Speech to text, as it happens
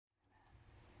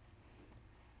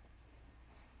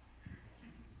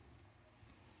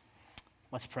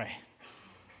Let's pray.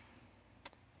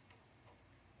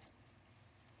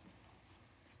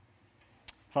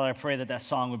 Father, I pray that that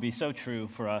song would be so true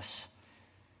for us.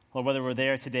 Lord, whether we're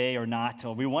there today or not,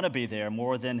 or we want to be there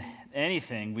more than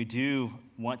anything, we do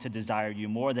want to desire you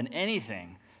more than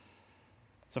anything.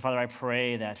 So, Father, I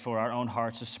pray that for our own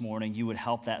hearts this morning, you would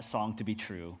help that song to be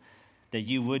true, that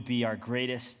you would be our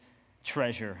greatest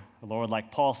treasure. Lord, like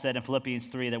Paul said in Philippians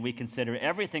 3, that we consider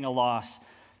everything a loss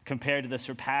compared to the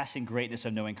surpassing greatness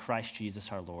of knowing Christ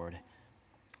Jesus our Lord.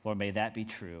 Lord, may that be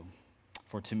true.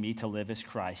 For to me to live is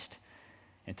Christ,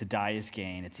 and to die is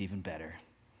gain. It's even better.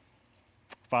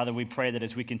 Father, we pray that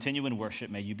as we continue in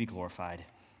worship, may you be glorified.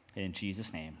 In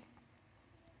Jesus' name,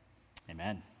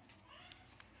 amen.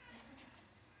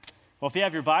 Well, if you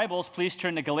have your Bibles, please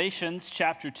turn to Galatians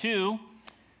chapter 2.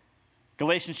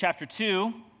 Galatians chapter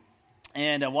 2.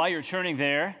 And while you're turning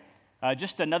there,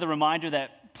 just another reminder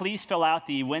that please fill out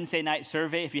the Wednesday night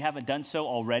survey if you haven't done so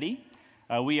already.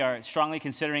 We are strongly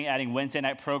considering adding Wednesday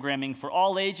night programming for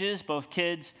all ages, both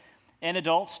kids and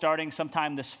adults, starting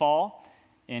sometime this fall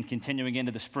and continuing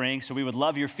into the spring. So we would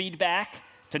love your feedback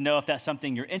to know if that's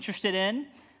something you're interested in,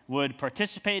 would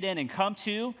participate in and come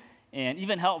to, and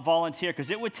even help volunteer, because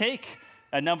it would take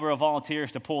a number of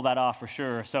volunteers to pull that off for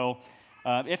sure. So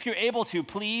if you're able to,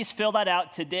 please fill that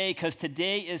out today, because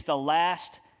today is the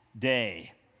last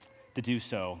day to do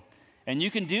so. And you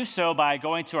can do so by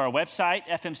going to our website,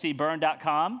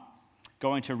 fmcburn.com,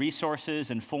 going to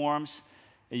resources and forms.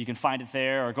 You can find it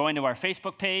there, or going to our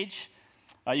Facebook page.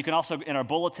 You can also, in our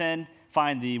bulletin,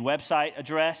 find the website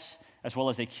address, as well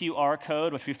as a QR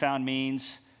code, which we found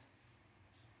means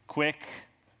quick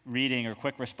reading or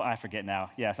quick response. I forget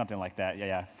now. Yeah, something like that.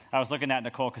 Yeah. I was looking at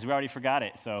Nicole because we already forgot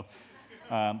it. So,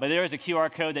 but there is a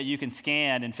QR code that you can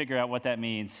scan and figure out what that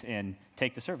means and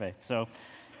take the survey. So,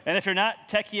 and if you're not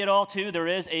techie at all, too, there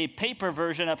is a paper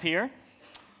version up here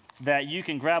that you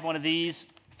can grab one of these,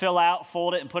 fill out,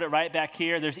 fold it, and put it right back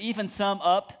here. There's even some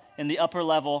up in the upper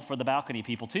level for the balcony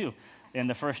people, too, in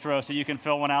the first row. So you can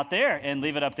fill one out there and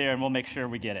leave it up there, and we'll make sure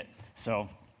we get it. So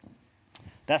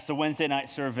that's the Wednesday night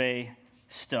survey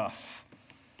stuff.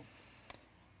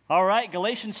 All right,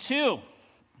 Galatians 2.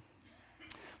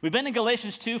 We've been in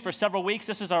Galatians 2 for several weeks.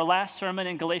 This is our last sermon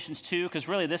in Galatians 2, because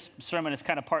really this sermon is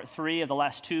kind of part 3 of the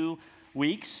last 2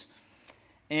 weeks.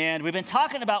 And we've been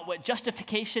talking about what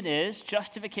justification is,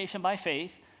 justification by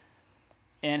faith,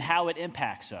 and how it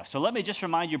impacts us. So let me just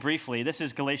remind you briefly. This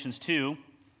is Galatians 2,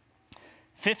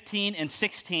 15 and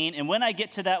 16. And when I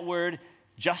get to that word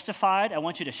justified, I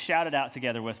want you to shout it out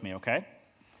together with me, okay?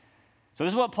 So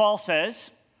this is what Paul says.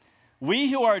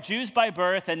 We who are Jews by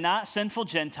birth and not sinful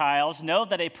Gentiles know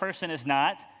that a person is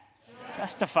not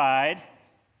justified.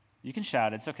 You can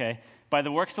shout, it's okay. By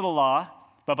the works of the law,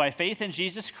 but by faith in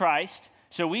Jesus Christ.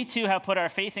 So we too have put our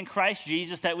faith in Christ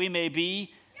Jesus that we may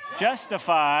be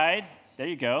justified. There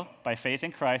you go. By faith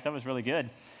in Christ. That was really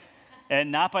good.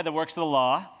 And not by the works of the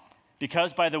law,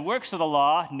 because by the works of the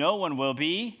law, no one will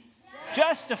be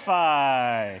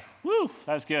justified. Woo,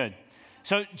 that was good.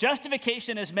 So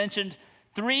justification is mentioned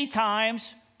 3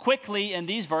 times quickly in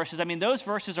these verses. I mean, those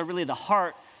verses are really the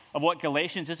heart of what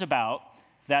Galatians is about,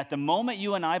 that the moment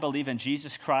you and I believe in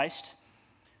Jesus Christ,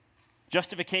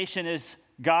 justification is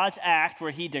God's act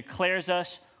where he declares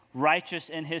us righteous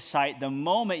in his sight the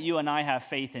moment you and I have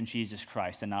faith in Jesus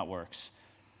Christ and not works.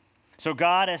 So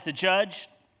God, as the judge,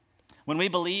 when we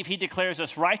believe, he declares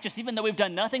us righteous, even though we've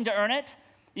done nothing to earn it,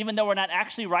 even though we're not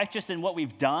actually righteous in what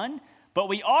we've done, but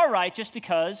we are righteous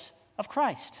because of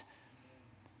Christ.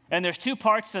 And there's 2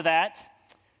 parts to that.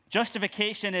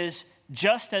 Justification is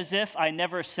just as if I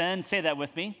never sinned. Say that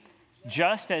with me.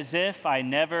 Just as if I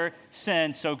never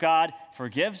sinned. So God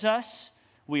forgives us.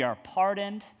 We are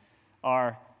pardoned.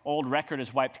 Our old record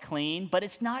is wiped clean. But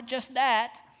it's not just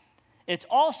that. It's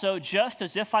also just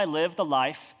as if I lived the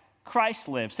life Christ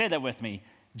lived. Say that with me.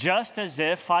 Just as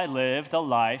if I lived the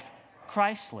life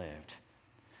Christ lived.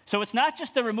 So it's not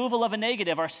just the removal of a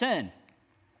negative, our sin.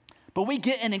 But we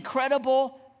get an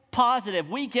incredible positive.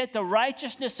 We get the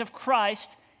righteousness of Christ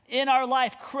in our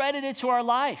life, credited to our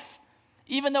life,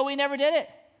 even though we never did it.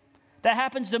 That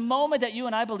happens the moment that you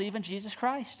and I believe in Jesus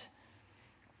Christ.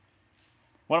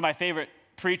 One of my favorite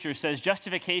preachers says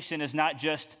justification is not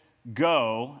just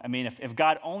go. I mean, if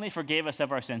God only forgave us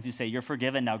of our sins, he'd say, you're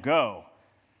forgiven, now go.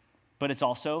 But it's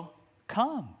also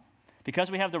come. Because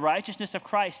we have the righteousness of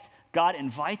Christ, God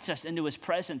invites us into his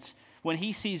presence. When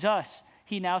he sees us,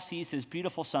 he now sees his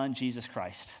beautiful son, Jesus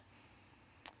Christ.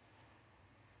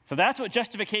 So that's what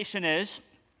justification is.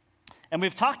 And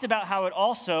we've talked about how it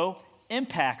also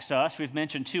impacts us. We've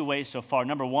mentioned 2 ways so far.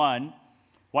 Number 1,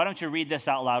 why don't you read this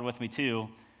out loud with me too?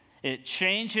 It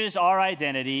changes our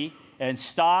identity and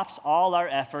stops all our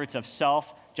efforts of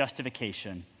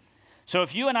self-justification. So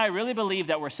if you and I really believe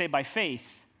that we're saved by faith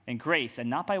and grace and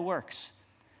not by works,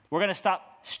 we're going to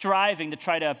stop striving to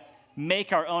try to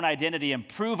make our own identity and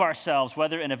prove ourselves,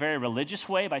 whether in a very religious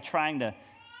way by trying to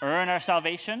earn our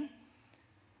salvation,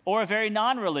 or a very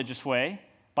non-religious way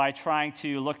by trying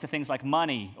to look to things like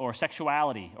money or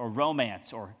sexuality or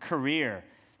romance or career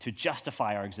to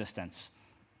justify our existence.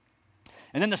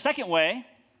 And then the second way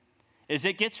is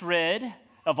it gets rid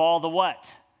of all the what?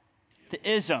 The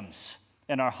isms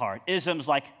in our heart. Isms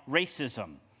like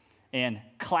racism and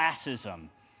classism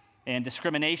and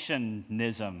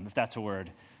discriminationism, if that's a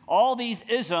word. All these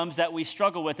isms that we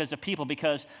struggle with as a people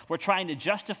because we're trying to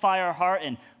justify our heart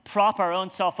and prop our own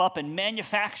self up and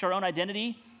manufacture our own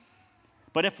identity.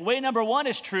 But if way number one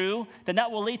is true, then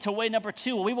that will lead to way number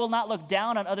two. We will not look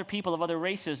down on other people of other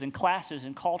races and classes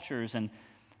and cultures. And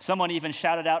someone even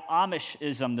shouted out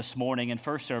Amishism this morning in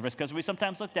first service because we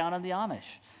sometimes look down on the Amish.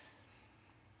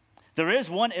 There is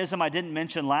one ism I didn't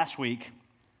mention last week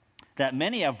that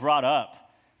many have brought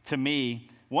up to me.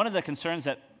 One of the concerns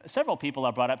that several people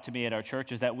have brought up to me at our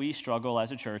church is that we struggle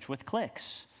as a church with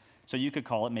cliques. So you could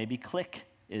call it maybe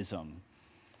cliqueism.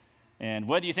 And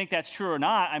whether you think that's true or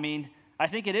not, I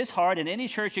think it is hard in any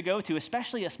church you go to,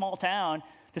 especially a small town,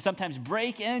 to sometimes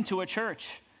break into a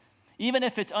church. Even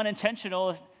if it's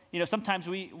unintentional, sometimes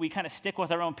we kind of stick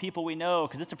with our own people we know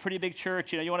because it's a pretty big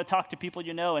church. You want to talk to people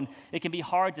you know, and it can be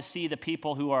hard to see the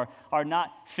people who are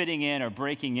not fitting in or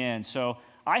breaking in. So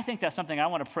I think that's something I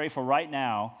want to pray for right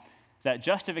now, that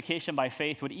justification by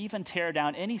faith would even tear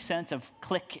down any sense of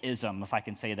cliqueism, if I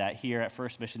can say that, here at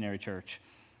First Missionary Church.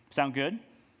 Sound good?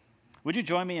 Would you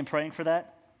join me in praying for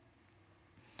that?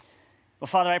 Well,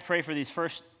 Father, I pray for these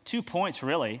first 2 points,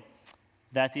 really,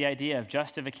 that the idea of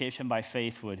justification by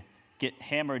faith would get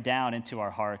hammered down into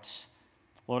our hearts.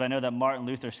 Lord, I know that Martin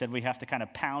Luther said we have to kind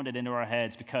of pound it into our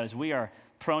heads because we are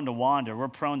prone to wander. We're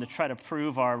prone to try to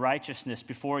prove our righteousness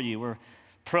before you. We're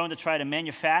prone to try to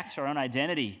manufacture our own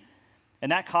identity.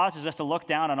 And that causes us to look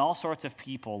down on all sorts of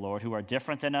people, Lord, who are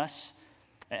different than us.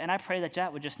 And I pray that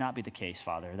that would just not be the case,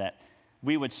 Father, that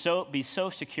we would be so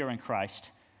secure in Christ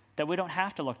that we don't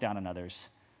have to look down on others,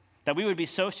 that we would be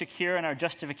so secure in our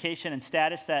justification and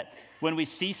status that when we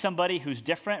see somebody who's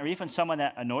different or even someone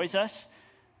that annoys us,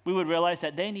 we would realize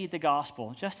that they need the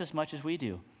gospel just as much as we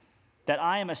do, that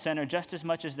I am a sinner just as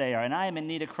much as they are, and I am in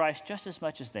need of Christ just as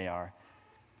much as they are.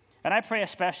 And I pray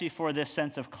especially for this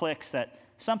sense of cliques that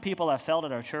some people have felt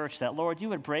at our church, that, Lord, you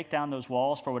would break down those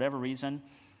walls for whatever reason.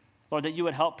 Lord, that you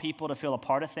would help people to feel a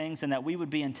part of things and that we would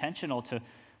be intentional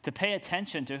to pay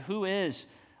attention to who is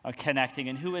connecting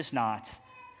and who is not.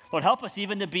 Lord, help us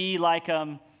even to be like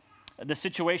the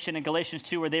situation in Galatians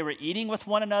 2 where they were eating with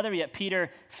one another, yet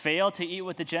Peter failed to eat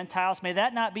with the Gentiles. May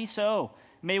that not be so.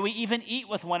 May we even eat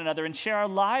with one another and share our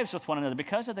lives with one another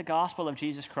because of the gospel of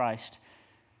Jesus Christ.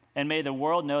 And may the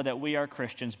world know that we are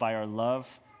Christians by our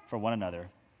love for one another.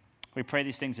 We pray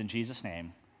these things in Jesus'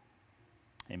 name.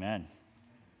 Amen.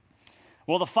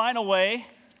 Well, the final way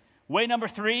number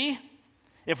 3,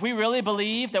 if we really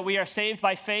believe that we are saved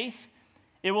by faith,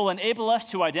 it will enable us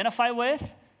to identify with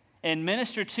and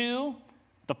minister to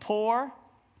the poor,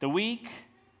 the weak,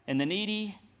 and the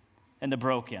needy, and the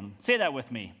broken. Say that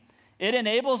with me. It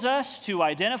enables us to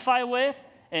identify with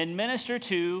and minister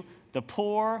to the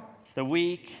poor, the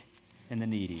weak, and the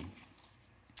needy.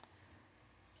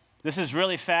 This is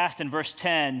really fast in verse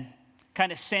 10,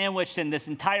 kind of sandwiched in this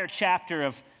entire chapter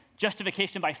of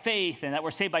justification by faith and that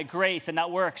we're saved by grace and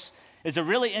not works, is a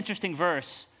really interesting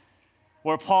verse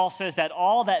where Paul says that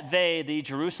all that they, the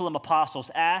Jerusalem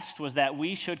apostles, asked was that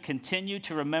we should continue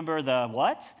to remember the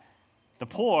what? The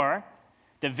poor,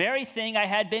 the very thing I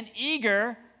had been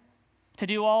eager to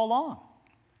do all along.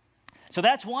 So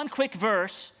that's one quick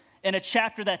verse in a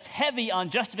chapter that's heavy on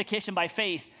justification by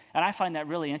faith, and I find that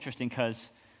really interesting because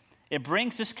it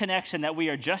brings this connection that we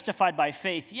are justified by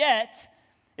faith, yet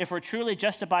if we're truly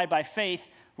justified by faith,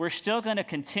 we're still going to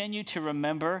continue to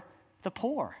remember the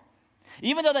poor.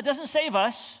 Even though that doesn't save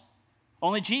us,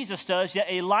 only Jesus does, yet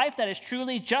a life that is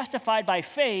truly justified by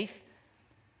faith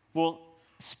will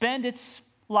spend its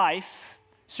life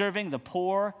serving the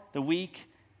poor, the weak,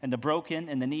 and the broken,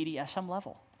 and the needy at some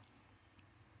level.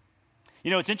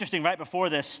 It's interesting, right before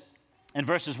this, in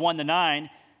verses 1 to 9,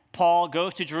 Paul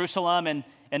goes to Jerusalem,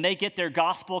 and they get their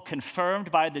gospel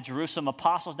confirmed by the Jerusalem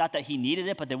apostles. Not that he needed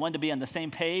it, but they wanted to be on the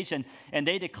same page, and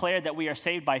they declared that we are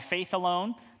saved by faith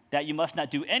alone, that you must not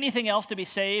do anything else to be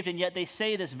saved, and yet they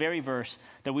say this very verse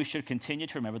that we should continue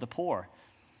to remember the poor.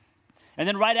 And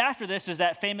then right after this is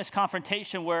that famous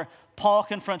confrontation where Paul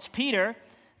confronts Peter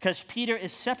because Peter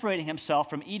is separating himself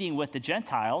from eating with the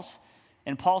Gentiles.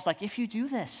 And Paul's like, if you do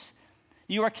this,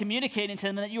 you are communicating to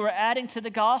them that you are adding to the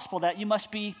gospel, that you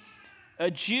must be a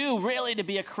Jew really to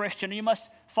be a Christian, or you must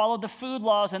follow the food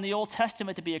laws in the Old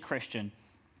Testament to be a Christian.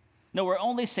 No, we're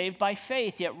only saved by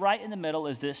faith, yet right in the middle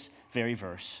is this very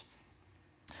verse.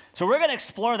 So we're going to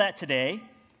explore that today.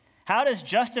 How does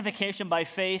justification by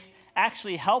faith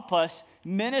actually help us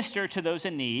minister to those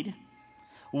in need?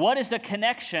 What is the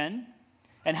connection,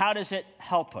 and how does it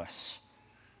help us?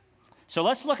 So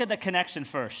let's look at the connection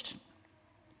first.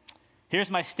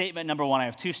 Here's my statement number one. I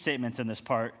have two statements in this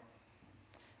part.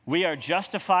 We are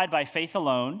justified by faith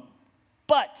alone,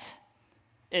 but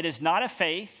it is not a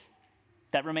faith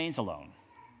that remains alone.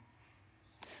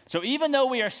 So even though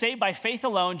we are saved by faith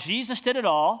alone, Jesus did it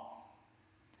all.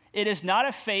 It is not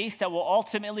a faith that will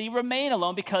ultimately remain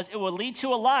alone because it will lead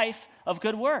to a life of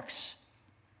good works.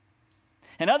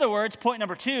 In other words, point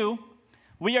number two,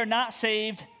 we are not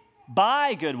saved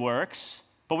by good works,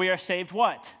 but we are saved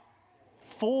what?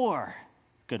 For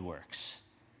good works.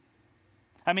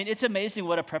 I mean, it's amazing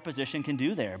what a preposition can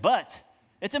do there, but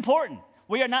it's important.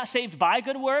 We are not saved by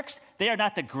good works. They are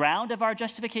not the ground of our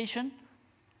justification,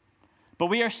 but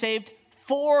we are saved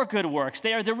for good works.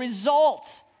 They are the result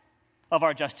of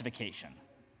our justification.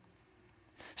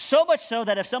 So much so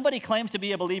that if somebody claims to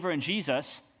be a believer in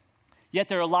Jesus, yet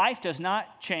their life does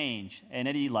not change at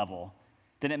any level,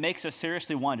 then it makes us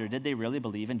seriously wonder, did they really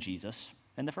believe in Jesus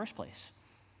in the first place?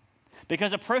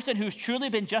 Because a person who's truly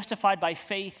been justified by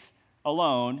faith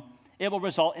alone, it will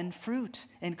result in fruit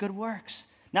and good works.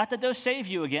 Not that those save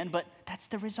you again, but that's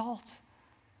the result.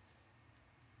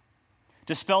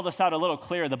 To spell this out a little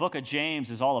clearer, the book of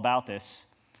James is all about this.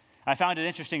 I found it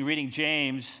interesting reading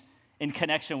James in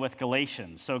connection with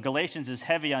Galatians. So Galatians is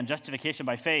heavy on justification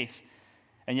by faith,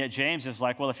 and yet James is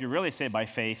like, well, if you're really saved by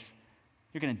faith,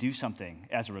 you're going to do something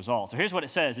as a result. So here's what it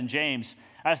says in James.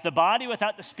 As the body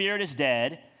without the spirit is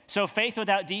dead, so faith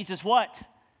without deeds is what?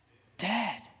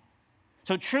 Dead.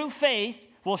 So true faith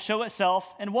will show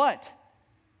itself in what?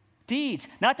 Deeds.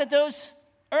 Not that those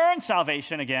earn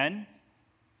salvation again,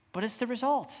 but it's the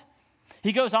result.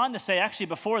 He goes on to say, actually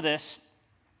before this,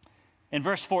 in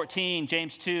verse 14,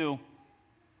 James 2,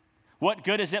 what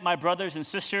good is it, my brothers and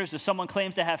sisters, if someone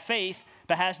claims to have faith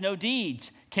but has no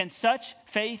deeds? Can such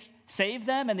faith save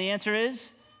them? And the answer is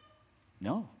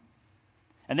no.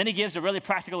 And then he gives a really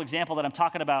practical example that I'm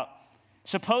talking about.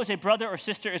 Suppose a brother or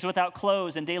sister is without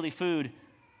clothes and daily food.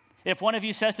 If one of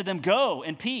you says to them, go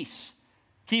in peace,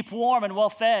 keep warm and well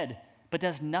fed, but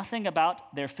does nothing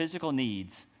about their physical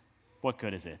needs, what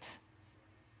good is it?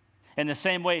 In the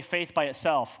same way, faith by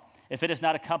itself, if it is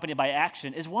not accompanied by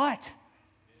action, is what?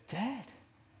 Dead.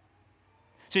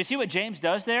 So you see what James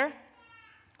does there?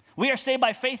 We are saved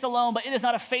by faith alone, but it is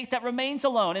not a faith that remains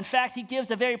alone. In fact, he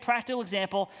gives a very practical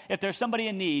example. If there's somebody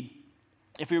in need,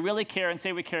 if we really care and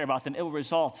say we care about them, it will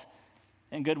result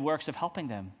in good works of helping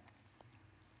them.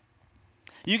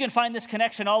 You can find this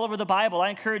connection all over the Bible. I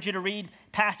encourage you to read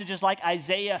passages like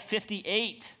Isaiah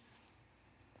 58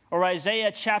 or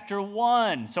Isaiah chapter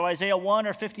 1. So Isaiah 1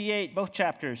 or 58, both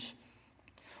chapters.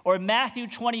 Or Matthew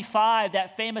 25,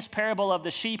 that famous parable of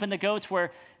the sheep and the goats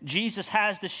where Jesus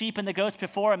has the sheep and the goats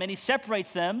before him and he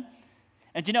separates them.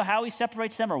 And do you know how he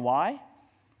separates them or why?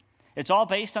 It's all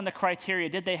based on the criteria.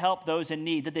 Did they help those in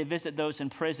need? Did they visit those in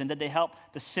prison? Did they help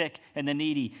the sick and the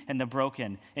needy and the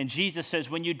broken? And Jesus says,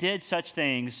 when you did such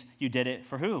things, you did it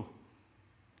for who?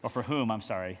 Or for whom, I'm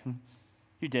sorry.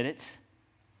 You did it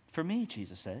for me,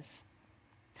 Jesus says.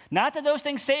 Not that those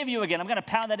things save you again. I'm going to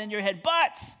pound that in your head,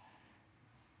 but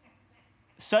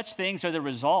such things are the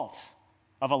result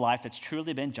of a life that's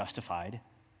truly been justified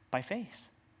by faith.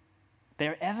 They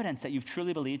are evidence that you've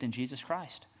truly believed in Jesus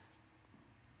Christ.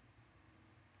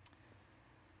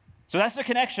 So that's the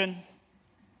connection,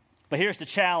 but here's the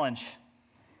challenge.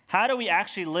 How do we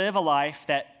actually live a life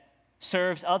that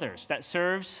serves others, that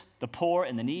serves the poor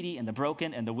and the needy and the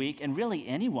broken and the weak, and really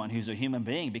anyone who's a human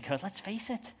being? Because let's face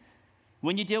it,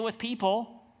 when you deal with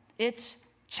people, it's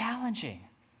challenging.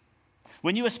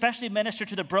 When you especially minister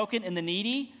to the broken and the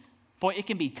needy, boy, it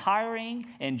can be tiring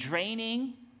and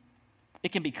draining.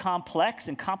 It can be complex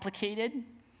and complicated.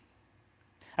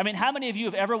 I mean, how many of you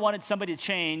have ever wanted somebody to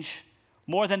change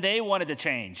more than they wanted to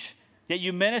change? Yet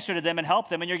you minister to them and help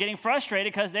them, and you're getting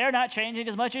frustrated because they're not changing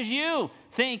as much as you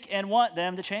think and want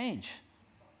them to change.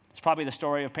 It's probably the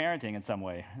story of parenting in some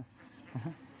way.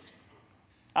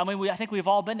 I mean, I think we've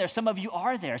all been there. Some of you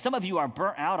are there. Some of you are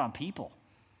burnt out on people.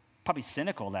 Probably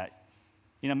cynical that,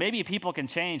 maybe people can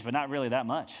change, but not really that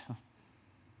much.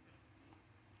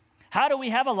 How do we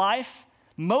have a life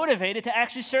motivated to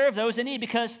actually serve those in need?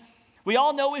 Because we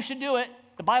all know we should do it.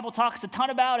 The Bible talks a ton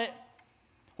about it.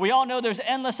 We all know there's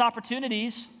endless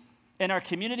opportunities in our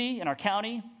community, in our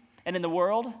county, and in the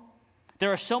world.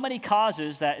 There are so many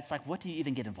causes that it's like, what do you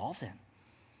even get involved in?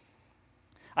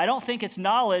 I don't think it's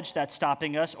knowledge that's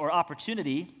stopping us or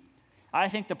opportunity. I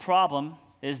think the problem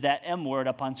is that M word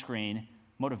up on screen,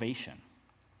 motivation.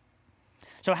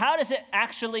 So how does it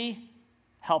actually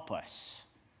help us,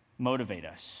 motivate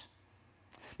us?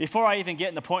 Before I even get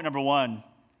into point number one,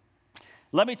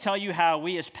 let me tell you how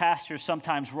we as pastors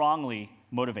sometimes wrongly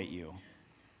motivate you.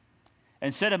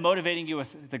 Instead of motivating you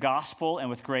with the gospel and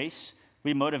with grace,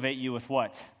 we motivate you with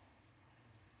what?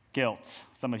 Guilt.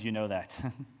 Some of you know that.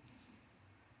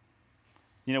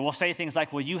 We'll say things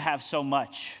like, well, you have so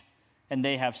much and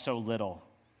they have so little.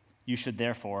 You should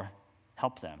therefore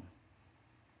help them.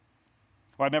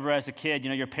 Or I remember as a kid,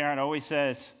 your parent always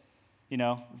says,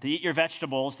 to eat your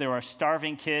vegetables. There are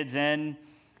starving kids in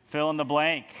fill in the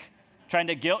blank, trying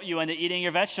to guilt you into eating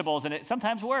your vegetables, and it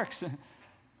sometimes works,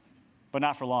 but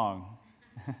not for long.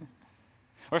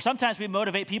 Or sometimes we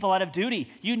motivate people out of duty.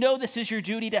 This is your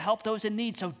duty to help those in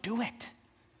need, so do it.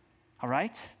 All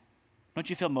right? Don't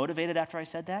you feel motivated after I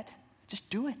said that? Just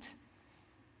do it.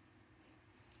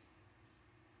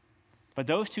 But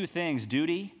those two things,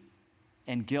 duty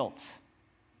and guilt,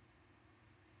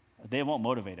 they won't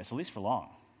motivate us, at least for long.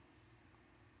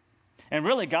 And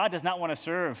really, God does not want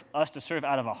us to serve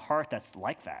out of a heart that's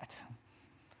like that.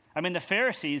 I mean, the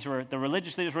Pharisees, the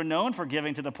religious leaders, were known for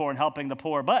giving to the poor and helping the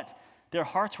poor, but their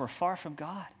hearts were far from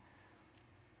God.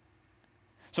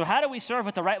 So how do we serve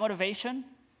with the right motivation?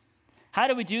 How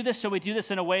do we do this? So we do this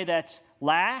in a way that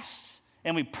lasts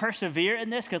and we persevere in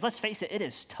this, because let's face it, it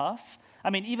is tough. I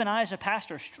mean, even I as a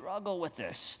pastor struggle with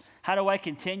this. How do I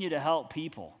continue to help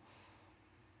people?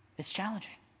 It's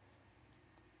challenging.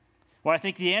 Well, I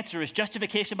think the answer is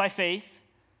justification by faith.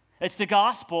 It's the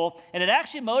gospel, and it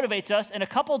actually motivates us in a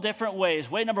couple different ways.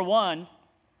 Way number one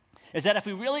is that if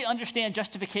we really understand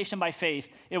justification by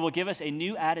faith, it will give us a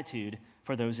new attitude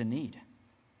for those in need.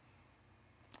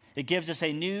 It gives us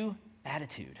a new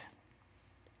attitude.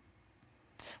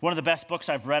 One of the best books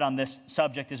I've read on this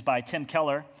subject is by Tim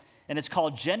Keller, and it's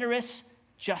called Generous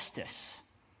Justice.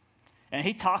 And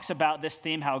he talks about this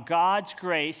theme, how God's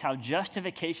grace, how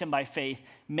justification by faith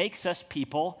makes us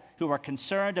people who are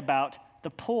concerned about the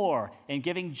poor and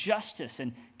giving justice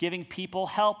and giving people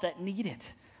help that need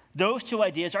it. Those two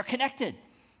ideas are connected.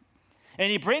 And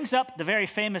he brings up the very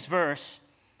famous verse,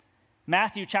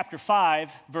 Matthew chapter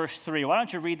 5, verse 3. Why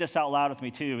don't you read this out loud with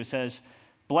me too? It says,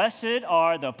 "Blessed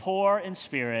are the poor in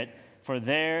spirit, for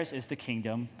theirs is the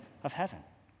kingdom of heaven."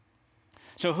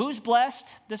 So who's blessed,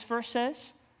 this verse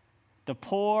says? The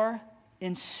poor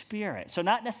in spirit. So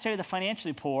not necessarily the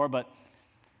financially poor, but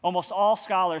almost all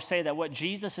scholars say that what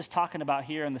Jesus is talking about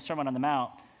here in the Sermon on the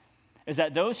Mount is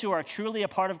that those who are truly a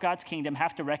part of God's kingdom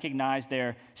have to recognize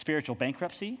their spiritual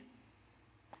bankruptcy.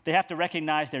 They have to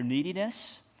recognize their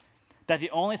neediness, that the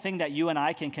only thing that you and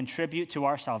I can contribute to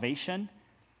our salvation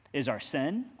is our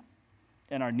sin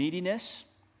and our neediness.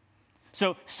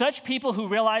 So such people who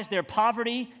realize their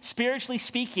poverty, spiritually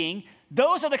speaking,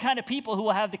 those are the kind of people who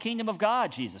will have the kingdom of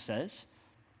God, Jesus says.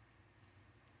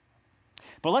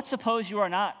 But let's suppose you are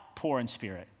not poor in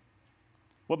spirit.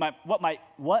 What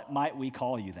might we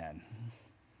call you then?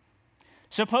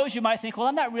 Suppose you might think, well,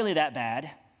 I'm not really that bad.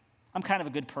 I'm kind of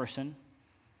a good person.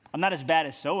 I'm not as bad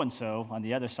as so-and-so on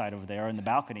the other side over there in the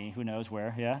balcony. Who knows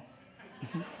where, yeah?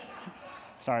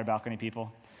 Sorry, balcony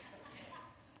people.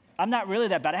 I'm not really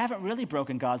that bad. I haven't really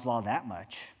broken God's law that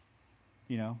much,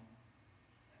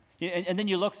 And then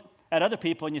you look at other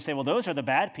people and you say, well, those are the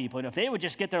bad people. And if they would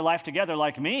just get their life together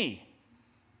like me.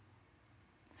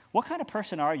 What kind of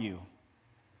person are you?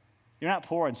 You're not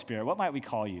poor in spirit. What might we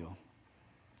call you?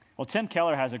 Well, Tim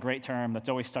Keller has a great term that's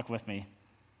always stuck with me.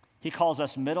 He calls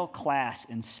us middle class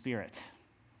in spirit. Do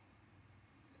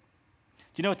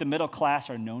you know what the middle class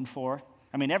are known for?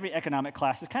 I mean, every economic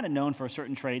class is kind of known for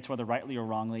certain traits, whether rightly or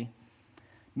wrongly.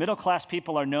 Middle class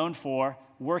people are known for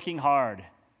working hard,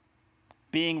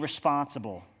 being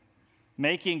responsible,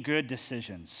 making good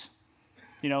decisions.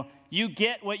 You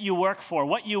get what you work for.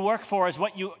 What you work for is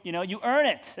what you earn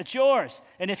it. It's yours.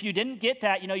 And if you didn't get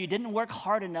that, you didn't work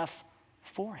hard enough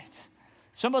for it.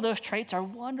 Some of those traits are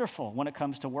wonderful when it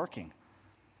comes to working.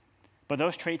 But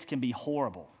those traits can be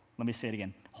horrible. Let me say it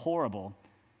again. Horrible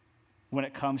when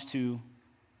it comes to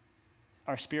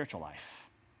our spiritual life.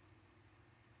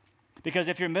 Because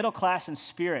if you're middle class in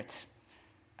spirit,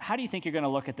 how do you think you're going to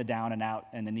look at the down and out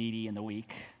and the needy and the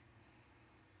weak?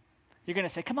 You're going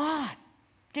to say, come on,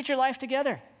 get your life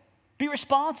together. Be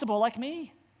responsible like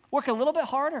me. Work a little bit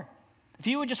harder. If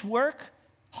you would just work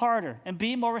harder, and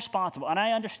be more responsible. And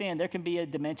I understand there can be a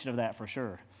dimension of that for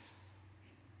sure.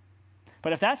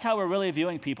 But if that's how we're really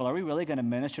viewing people, are we really going to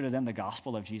minister to them the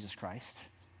gospel of Jesus Christ?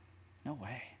 No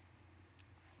way.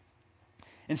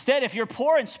 Instead, if you're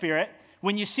poor in spirit,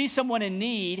 when you see someone in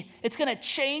need, it's going to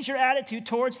change your attitude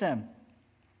towards them.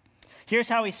 Here's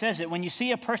how he says it. When you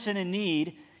see a person in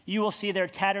need, you will see their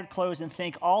tattered clothes and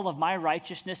think, all of my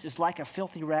righteousness is like a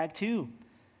filthy rag too.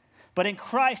 But in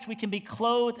Christ, we can be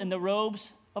clothed in the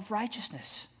robes of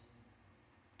righteousness.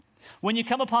 When you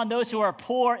come upon those who are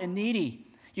poor and needy,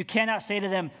 you cannot say to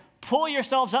them, pull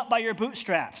yourselves up by your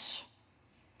bootstraps,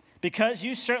 because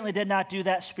you certainly did not do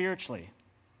that spiritually.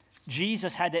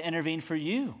 Jesus had to intervene for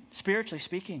you, spiritually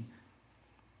speaking.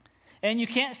 And you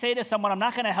can't say to someone, I'm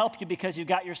not going to help you because you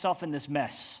got yourself in this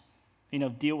mess.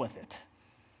 Deal with it.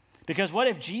 Because what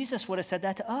if Jesus would have said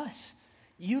that to us?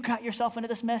 You got yourself into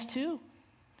this mess too.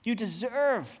 You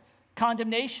deserve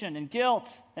condemnation and guilt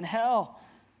and hell.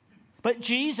 But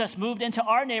Jesus moved into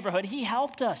our neighborhood. He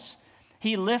helped us.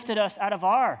 He lifted us out of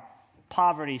our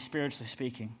poverty, spiritually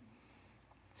speaking.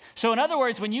 So in other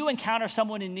words, when you encounter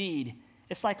someone in need,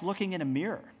 it's like looking in a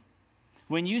mirror.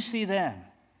 When you see them,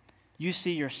 you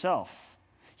see yourself.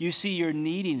 You see your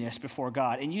neediness before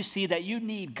God, and you see that you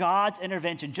need God's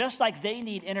intervention, just like they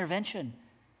need intervention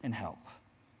and help.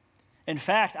 In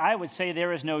fact, I would say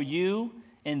there is no you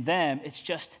and them. It's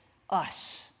just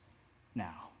us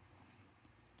now.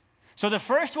 So the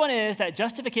first one is that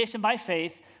justification by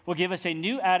faith will give us a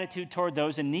new attitude toward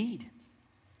those in need.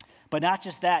 But not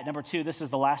just that. Number two, this is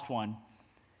the last one.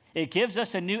 It gives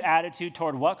us a new attitude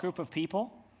toward what group of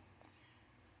people?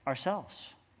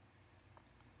 Ourselves.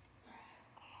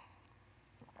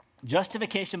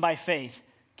 Justification by faith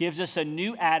gives us a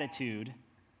new attitude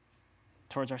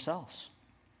towards ourselves.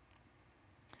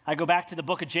 I go back to the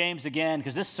book of James again,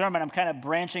 because this sermon I'm kind of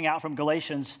branching out from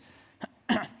Galatians.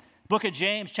 Book of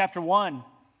James, chapter 1,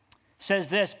 says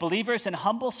this: believers in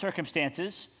humble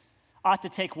circumstances ought to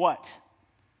take what?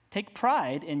 Take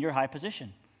pride in your high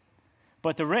position.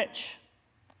 But the rich,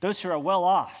 those who are well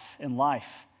off in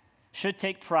life, should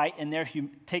take pride in their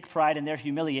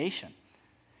humiliation,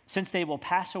 since they will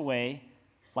pass away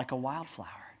like a wildflower.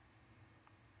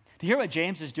 Do you hear what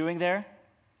James is doing there?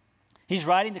 He's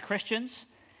writing to Christians,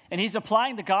 and he's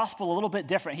applying the gospel a little bit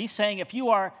different. He's saying if you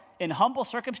are in humble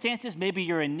circumstances, maybe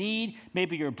you're in need,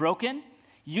 maybe you're broken,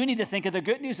 you need to think of the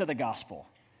good news of the gospel.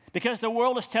 Because the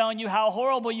world is telling you how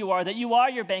horrible you are, that you are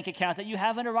your bank account, that you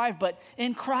haven't arrived. But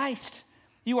in Christ,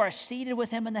 you are seated with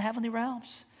him in the heavenly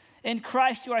realms. In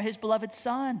Christ, you are his beloved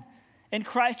son. In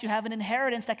Christ, you have an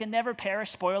inheritance that can never perish,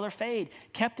 spoil, or fade,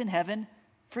 kept in heaven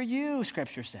for you,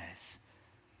 Scripture says.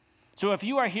 So if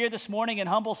you are here this morning in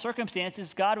humble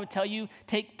circumstances, God would tell you,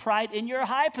 take pride in your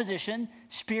high position,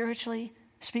 spiritually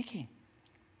speaking.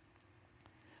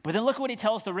 But then look what he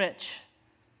tells the rich.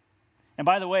 And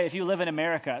by the way, if you live in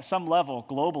America, at some level,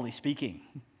 globally speaking,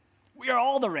 we are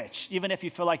all the rich, even if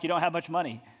you feel like you don't have much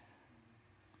money.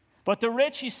 But the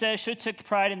rich, he says, should take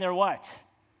pride in their what?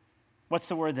 What's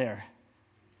the word there?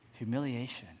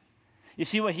 Humiliation. You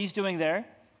see what he's doing there?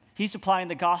 He's applying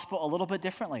the gospel a little bit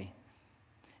differently.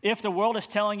 If the world is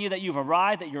telling you that you've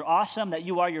arrived, that you're awesome, that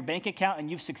you are your bank account, and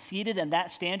you've succeeded in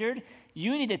that standard,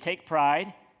 you need to take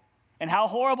pride in how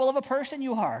horrible of a person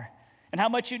you are, and how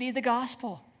much you need the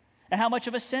gospel, and how much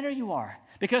of a sinner you are.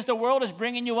 Because the world is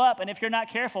bringing you up, and if you're not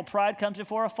careful, pride comes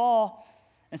before a fall.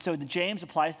 And so James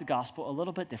applies the gospel a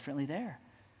little bit differently there.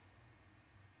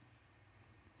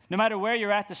 No matter where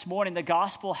you're at this morning, the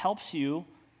gospel helps you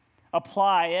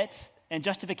apply it and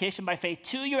justification by faith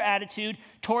to your attitude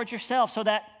towards yourself so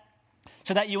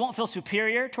that you won't feel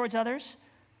superior towards others.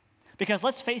 Because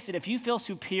let's face it, if you feel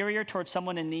superior towards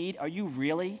someone in need, are you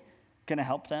really going to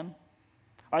help them?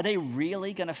 Are they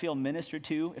really going to feel ministered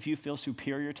to if you feel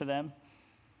superior to them?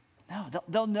 No,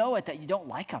 they'll know it that you don't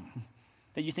like them,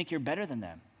 that you think you're better than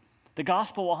them. The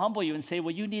gospel will humble you and say,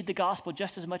 well, you need the gospel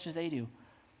just as much as they do.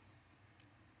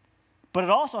 But it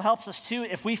also helps us too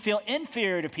if we feel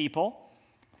inferior to people.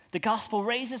 The gospel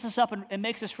raises us up and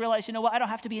makes us realize, you know what, I don't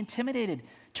have to be intimidated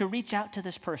to reach out to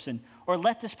this person or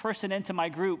let this person into my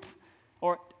group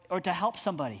or to help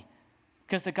somebody.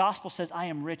 Because the gospel says, I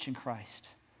am rich in Christ.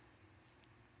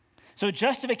 So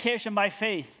justification by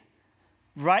faith,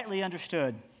 rightly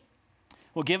understood,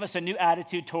 will give us a new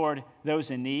attitude toward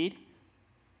those in need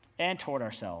and toward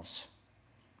ourselves.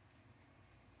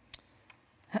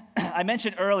 I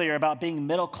mentioned earlier about being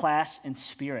middle class in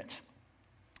spirit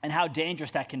and how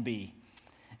dangerous that can be.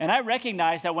 And I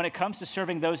recognize that when it comes to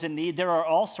serving those in need, there are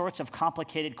all sorts of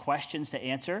complicated questions to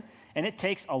answer, and it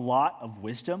takes a lot of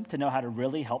wisdom to know how to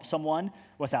really help someone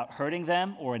without hurting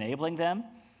them or enabling them.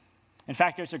 In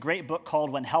fact, there's a great book called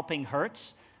When Helping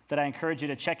Hurts that I encourage you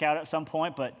to check out at some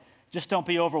point, but just don't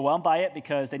be overwhelmed by it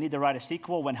because they need to write a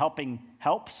sequel, When Helping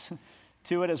Helps,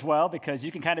 to it as well, because you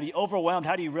can kind of be overwhelmed.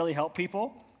 How do you really help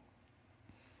people?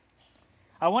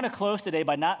 I want to close today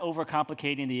by not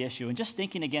overcomplicating the issue and just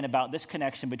thinking again about this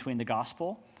connection between the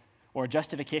gospel, or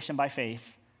justification by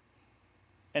faith,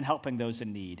 and helping those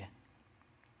in need.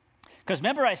 Because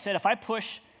remember I said if I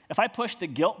push the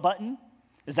guilt button,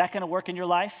 is that going to work in your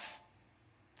life?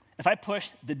 If I push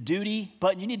the duty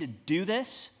button, you need to do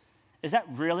this, is that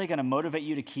really going to motivate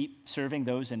you to keep serving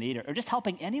those in need or just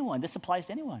helping anyone? This applies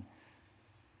to anyone.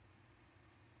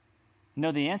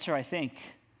 No, the answer, I think,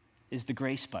 is the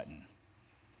grace button.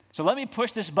 So let me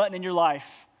push this button in your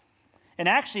life. And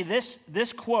actually,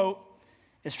 this quote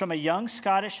is from a young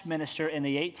Scottish minister in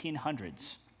the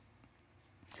 1800s.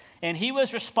 And he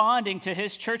was responding to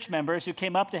his church members who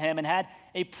came up to him and had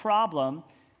a problem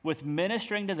with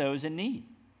ministering to those in need.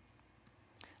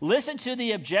 Listen to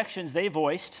the objections they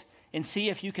voiced and see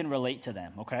if you can relate to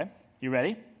them, okay? You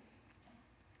ready?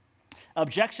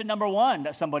 Objection number one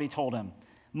that somebody told him: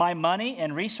 my money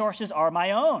and resources are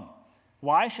my own.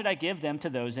 Why should I give them to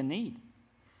those in need?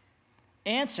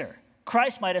 Answer: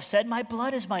 Christ might have said, my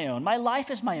blood is my own, my life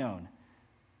is my own.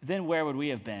 Then where would we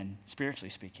have been,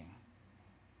 spiritually speaking?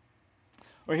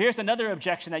 Or here's another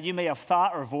objection that you may have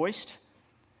thought or voiced: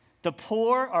 the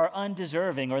poor are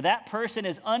undeserving, or that person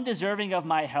is undeserving of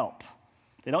my help.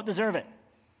 They don't deserve it.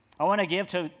 I want to give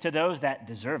to those that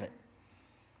deserve it.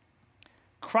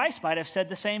 Christ might have said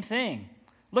the same thing.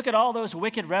 Look at all those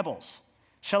wicked rebels.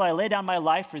 Shall I lay down my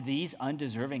life for these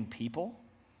undeserving people?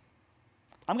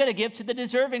 I'm going to give to the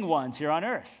deserving ones here on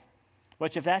earth.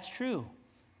 Which, if that's true,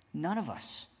 none of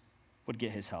us would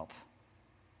get his help.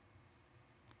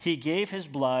 He gave his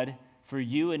blood for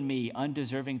you and me,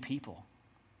 undeserving people.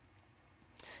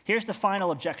 Here's the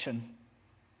final objection: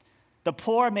 the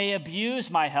poor may abuse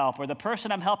my help, or the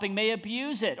person I'm helping may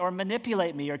abuse it, or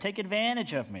manipulate me, or take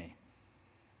advantage of me.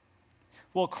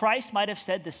 Well, Christ might have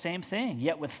said the same thing,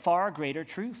 yet with far greater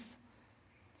truth.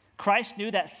 Christ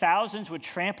knew that thousands would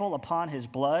trample upon his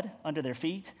blood under their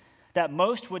feet, that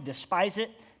most would despise it,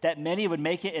 that many would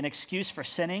make it an excuse for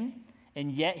sinning,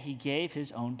 and yet he gave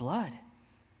his own blood.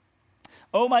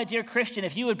 Oh, my dear Christian,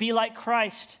 if you would be like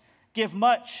Christ, give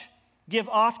much, give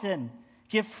often,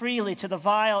 give freely to the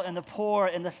vile and the poor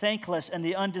and the thankless and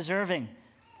the undeserving.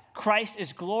 Christ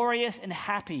is glorious and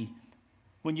happy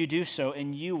when you do so,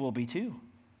 and you will be too.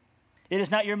 It is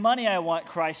not your money I want,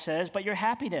 Christ says, but your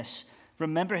happiness.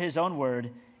 Remember his own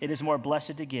word: it is more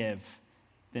blessed to give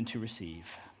than to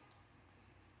receive.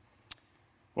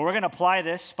 Well, we're going to apply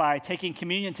this by taking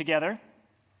communion together.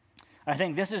 I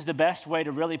think this is the best way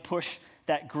to really push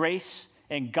that grace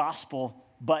and gospel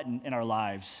button in our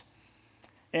lives.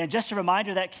 And just a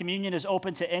reminder that communion is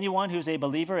open to anyone who's a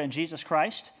believer in Jesus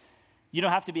Christ. You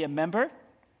don't have to be a member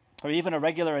or even a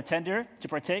regular attender to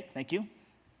partake. Thank you.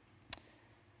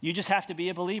 You just have to be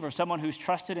a believer, someone who's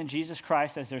trusted in Jesus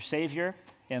Christ as their Savior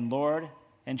and Lord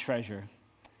and treasure.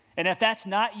 And if that's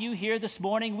not you here this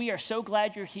morning, we are so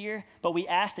glad you're here, but we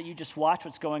ask that you just watch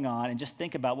what's going on and just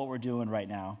think about what we're doing right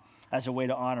now as a way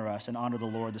to honor us and honor the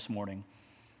Lord this morning.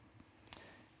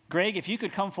 Greg, if you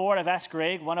could come forward. I've asked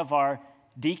Greg, one of our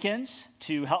deacons,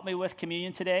 to help me with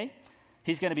communion today.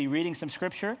 He's going to be reading some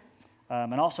scripture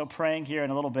and also praying here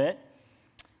in a little bit.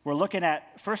 We're looking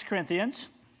at 1 Corinthians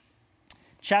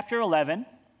chapter 11,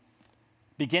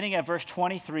 beginning at verse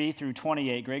 23 through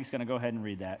 28. Greg's going to go ahead and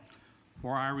read that.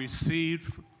 For I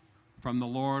received from the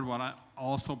Lord what I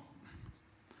also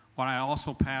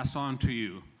passed on to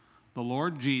you. The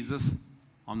Lord Jesus,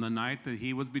 on the night that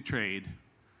he was betrayed,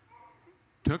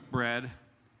 took bread,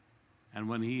 and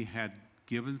when he had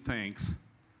given thanks,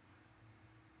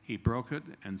 he broke it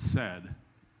and said,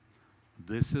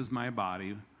 "This is my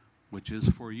body, which is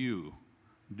for you.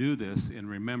 Do this in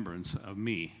remembrance of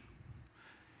me."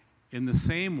 In the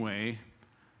same way,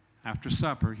 after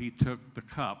supper, he took the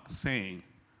cup, saying,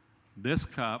 "This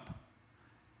cup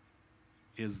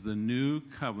is the new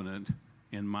covenant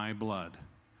in my blood.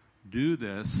 Do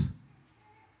this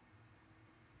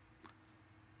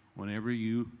whenever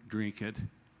you drink it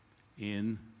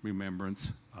in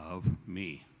remembrance of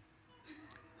me.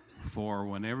 For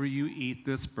whenever you eat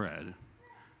this bread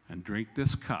and drink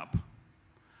this cup,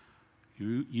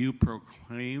 you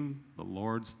proclaim the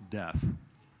Lord's death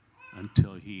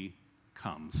until he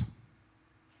comes.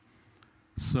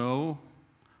 So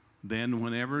then,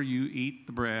 whenever you eat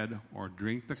the bread or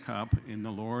drink the cup in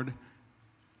the Lord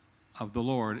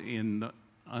in the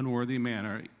unworthy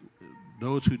manner,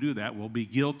 those who do that will be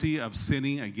guilty of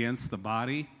sinning against the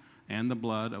body and the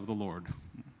blood of the Lord.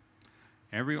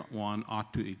 Everyone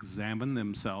ought to examine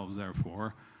themselves,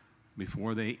 therefore,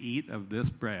 before they eat of this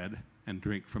bread and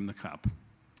drink from the cup.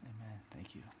 Amen.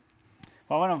 Thank you.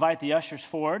 Well, I want to invite the ushers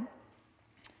forward.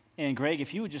 And Greg,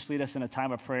 if you would just lead us in a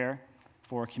time of prayer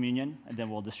for communion, and then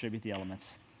we'll distribute the elements.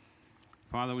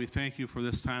 Father, we thank you for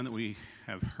this time that we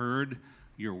have heard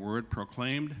your word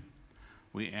proclaimed.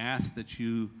 We ask that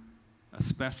you,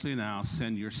 especially now,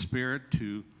 send your Spirit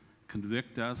to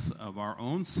convict us of our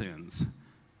own sins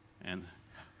and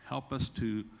help us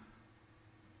to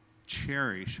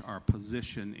cherish our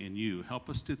position in you. Help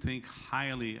us to think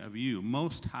highly of you,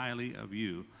 most highly of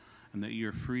you, and that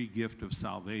your free gift of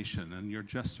salvation and your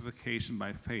justification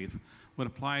by faith would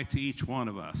apply to each one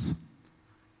of us.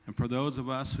 And for those of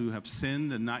us who have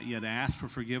sinned and not yet asked for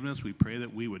forgiveness, we pray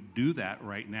that we would do that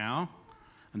right now,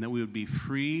 and that we would be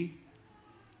free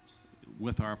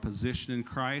with our position in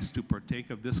Christ to partake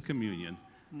of this communion.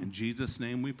 In Jesus'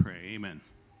 name we pray, amen.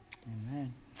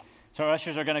 Amen. So our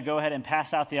ushers are going to go ahead and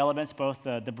pass out the elements, both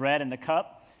the bread and the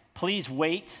cup. Please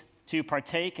wait to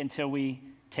partake until we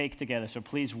take together. So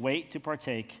please wait to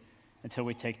partake until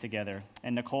we take together.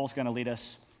 And Nicole's going to lead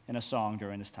us in a song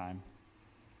during this time.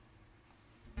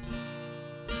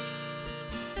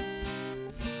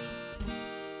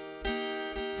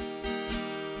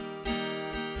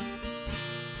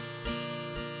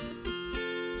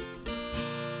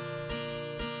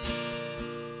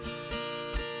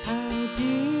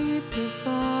 Deep the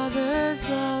Father's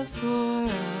love for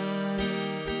us,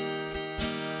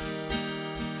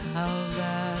 how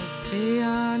vast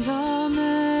beyond all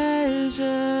measure,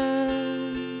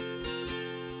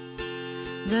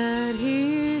 that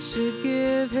he should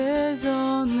give his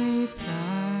only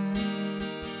Son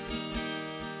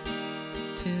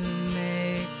to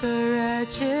make the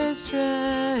wretch his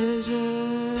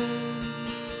treasure.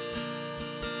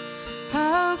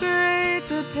 How great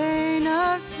the pain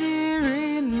of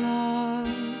searing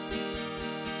loss!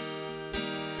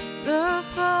 The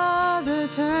Father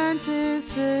turns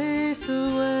his face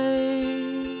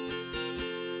away,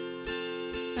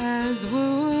 as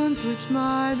wounds which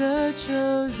mar the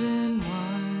chosen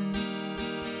one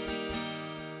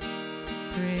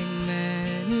bring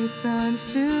many sons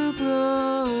to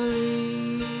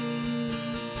glory.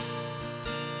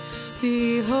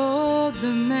 Behold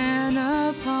the man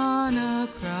upon a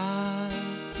cross,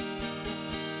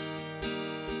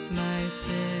 my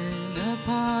sin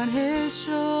upon his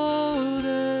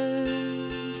shoulders.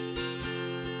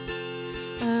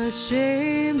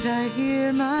 Ashamed I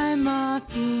hear my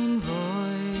mocking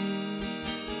voice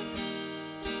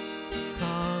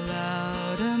call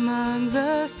out among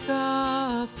the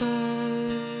scoffers.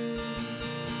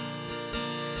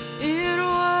 It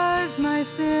was my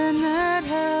sin that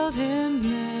held him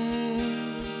there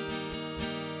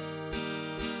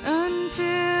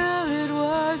until it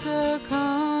was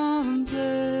accomplished.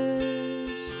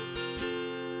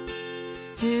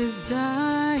 His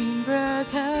dying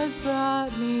breath has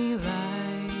brought me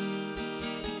life.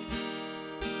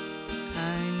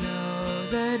 I know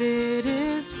that it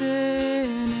is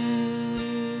finished.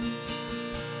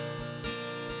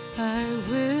 I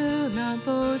will not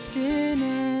boast in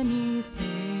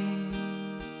anything,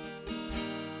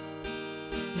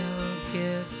 no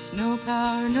gifts, no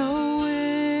power, no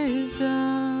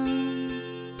wisdom,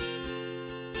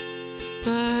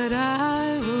 but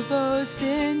I will boast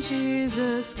in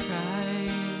Jesus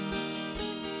Christ,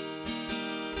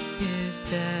 his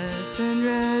death and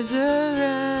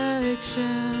resurrection.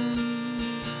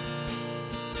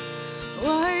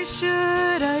 Why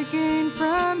should I gain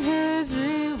from his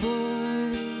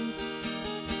reward?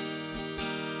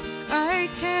 I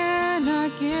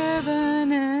cannot give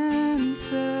an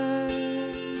answer,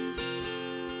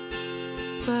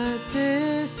 but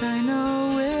this I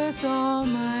know with all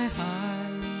my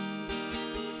heart: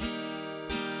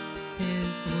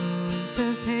 his wounds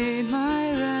have paid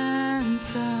my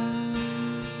ransom.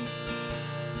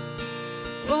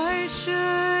 Why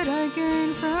should I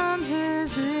gain from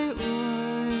his reward?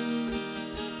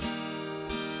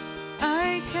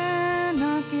 I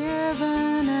cannot give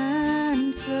an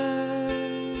answer,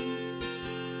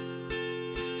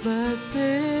 but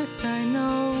this I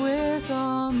know with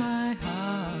all my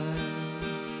heart: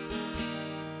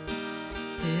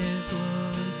 his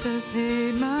wounds have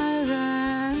paid my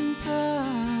ransom.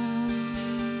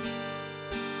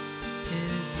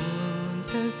 His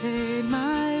wounds have paid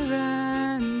my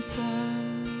ransom.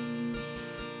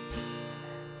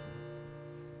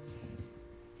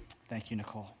 Thank you,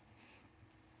 Nicole.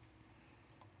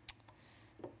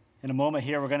 In a moment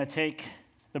here, we're going to take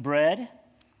the bread.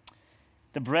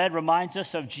 The bread reminds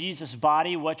us of Jesus'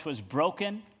 body, which was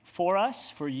broken for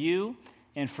us, for you,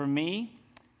 and for me.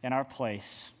 in our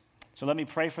place. So let me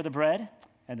pray for the bread,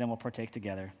 and then we'll partake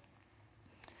together.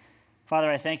 Father,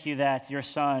 I thank you that your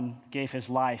Son gave his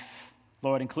life,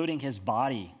 Lord, including his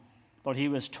body. Lord, he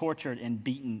was tortured and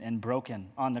beaten and broken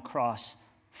on the cross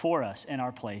for us in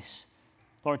our place.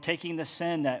 Lord, taking the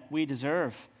sin that we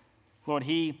deserve, Lord,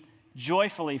 he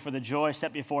joyfully, for the joy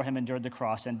set before him, endured the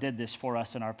cross and did this for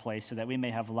us in our place so that we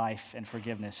may have life and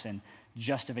forgiveness and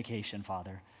justification,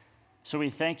 Father. So we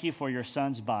thank you for your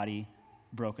Son's body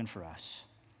broken for us.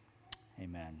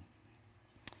 Amen.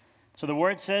 So the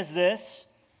word says this: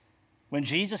 when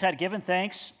Jesus had given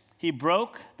thanks, he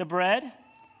broke the bread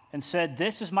and said,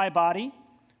 "This is my body,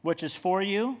 which is for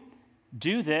you.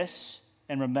 Do this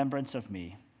in remembrance of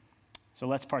me." So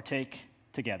let's partake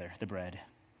together the bread.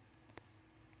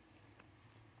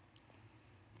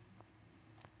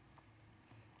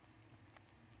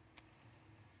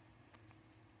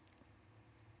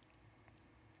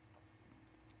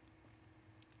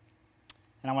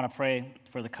 And I want to pray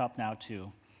for the cup now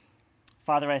too.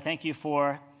 Father, I thank you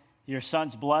for your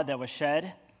Son's blood that was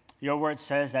shed. Your word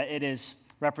says that it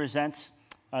represents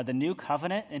the new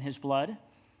covenant in his blood.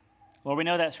 Lord, we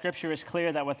know that Scripture is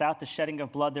clear that without the shedding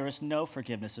of blood, there is no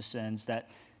forgiveness of sins, that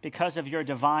because of your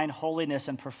divine holiness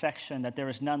and perfection, that there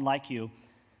is none like you,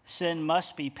 sin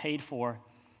must be paid for,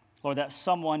 Lord, that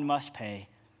someone must pay.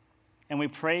 And we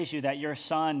praise you that your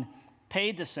Son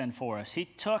paid the sin for us. He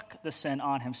took the sin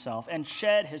on himself and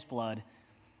shed his blood.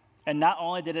 And not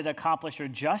only did it accomplish your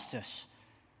justice,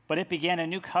 but it began a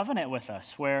new covenant with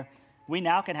us where we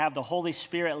now can have the Holy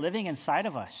Spirit living inside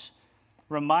of us,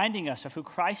 reminding us of who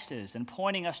Christ is and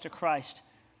pointing us to Christ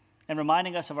and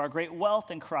reminding us of our great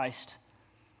wealth in Christ.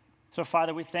 So,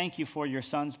 Father, we thank you for your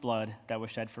Son's blood that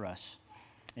was shed for us.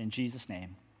 In Jesus'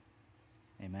 name,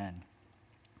 amen.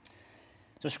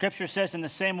 So Scripture says, in the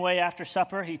same way after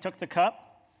supper, he took the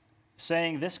cup,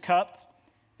 saying, "This cup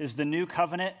is the new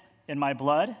covenant in my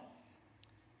blood.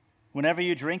 Whenever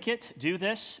you drink it, do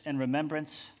this in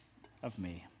remembrance of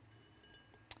me."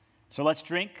 So let's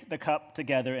drink the cup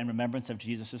together in remembrance of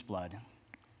Jesus' blood.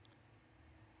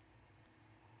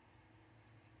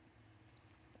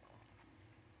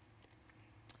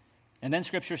 And then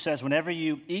Scripture says, whenever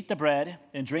you eat the bread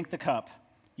and drink the cup,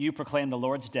 you proclaim the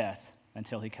Lord's death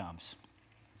until he comes.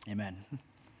 Amen.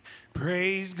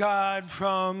 Praise God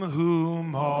from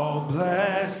whom all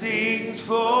blessings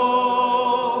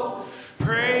flow.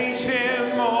 Praise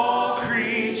him, all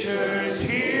creatures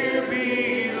here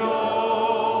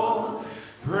below.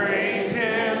 Praise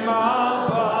him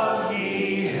above,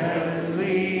 ye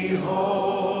heavenly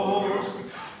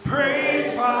hosts.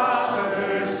 Praise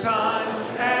Father, Son,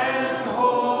 and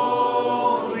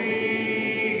Holy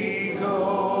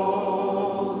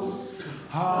Ghost.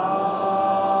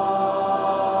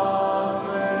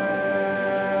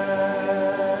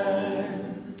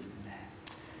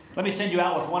 Let me send you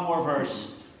out with one more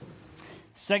verse.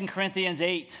 2 Corinthians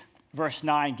 8, verse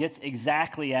 9 gets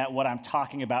exactly at what I'm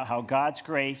talking about, how God's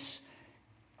grace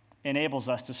enables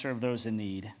us to serve those in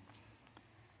need.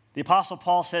 The Apostle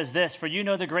Paul says this, "For you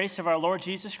know the grace of our Lord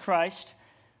Jesus Christ,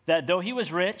 that though he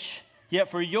was rich, yet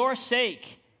for your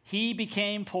sake he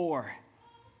became poor."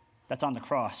 That's on the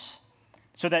cross.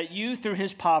 "So that you through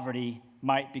his poverty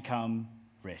might become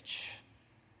rich."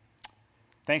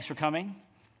 Thanks for coming.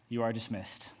 You are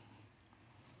dismissed.